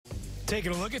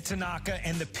Taking a look at Tanaka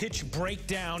and the pitch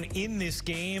breakdown in this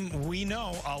game, we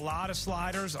know a lot of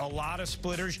sliders, a lot of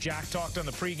splitters. Jack talked on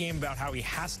the pregame about how he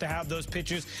has to have those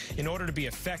pitches in order to be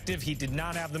effective. He did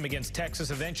not have them against Texas.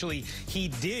 Eventually, he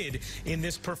did in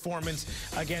this performance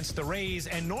against the Rays.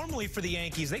 And normally for the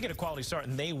Yankees, they get a quality start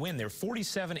and they win. They're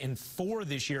 47-4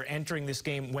 this year entering this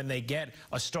game when they get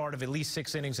a start of at least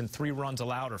 6 innings and 3 runs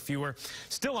allowed or fewer.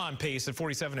 Still on pace at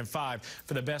 47-5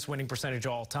 for the best winning percentage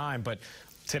all time. But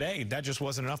today, that just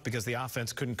wasn't enough because the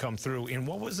offense couldn't come through in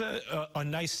what was a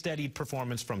nice, steady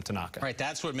performance from Tanaka. Right,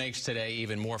 that's what makes today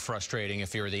even more frustrating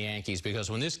if you're the Yankees, because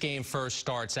when this game first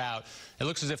starts out, it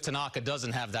looks as if Tanaka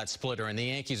doesn't have that splitter, and the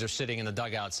Yankees are sitting in the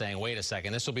dugout saying, wait a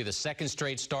second, this will be the second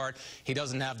straight start. He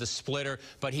doesn't have the splitter,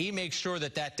 but he makes sure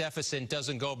that that deficit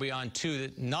doesn't go beyond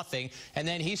 2-0, and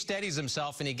then he steadies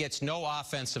himself and he gets no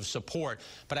offensive support.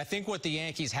 But I think what the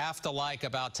Yankees have to like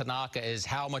about Tanaka is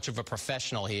how much of a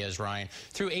professional he is, Ryan.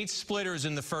 Threw 8 splitters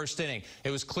in the first inning.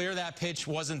 It was clear that pitch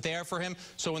wasn't there for him,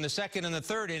 so in the second and the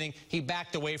third inning, he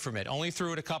backed away from it. Only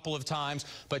threw it a couple of times,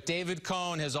 but David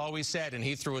Cohn has always said, and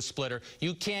he threw a splitter,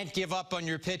 you can't give up on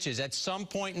your pitches. At some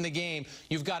point in the game,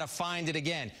 you've got to find it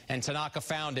again, and Tanaka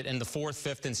found it in the 4th,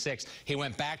 5th, and 6th. He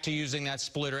went back to using that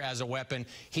splitter as a weapon.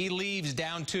 He leaves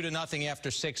down 2-0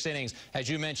 after 6 innings. As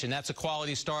you mentioned, that's a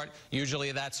quality start.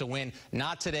 Usually that's a win.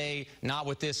 Not today, not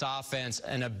with this offense.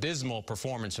 An abysmal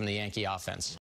performance from the Yankee offense.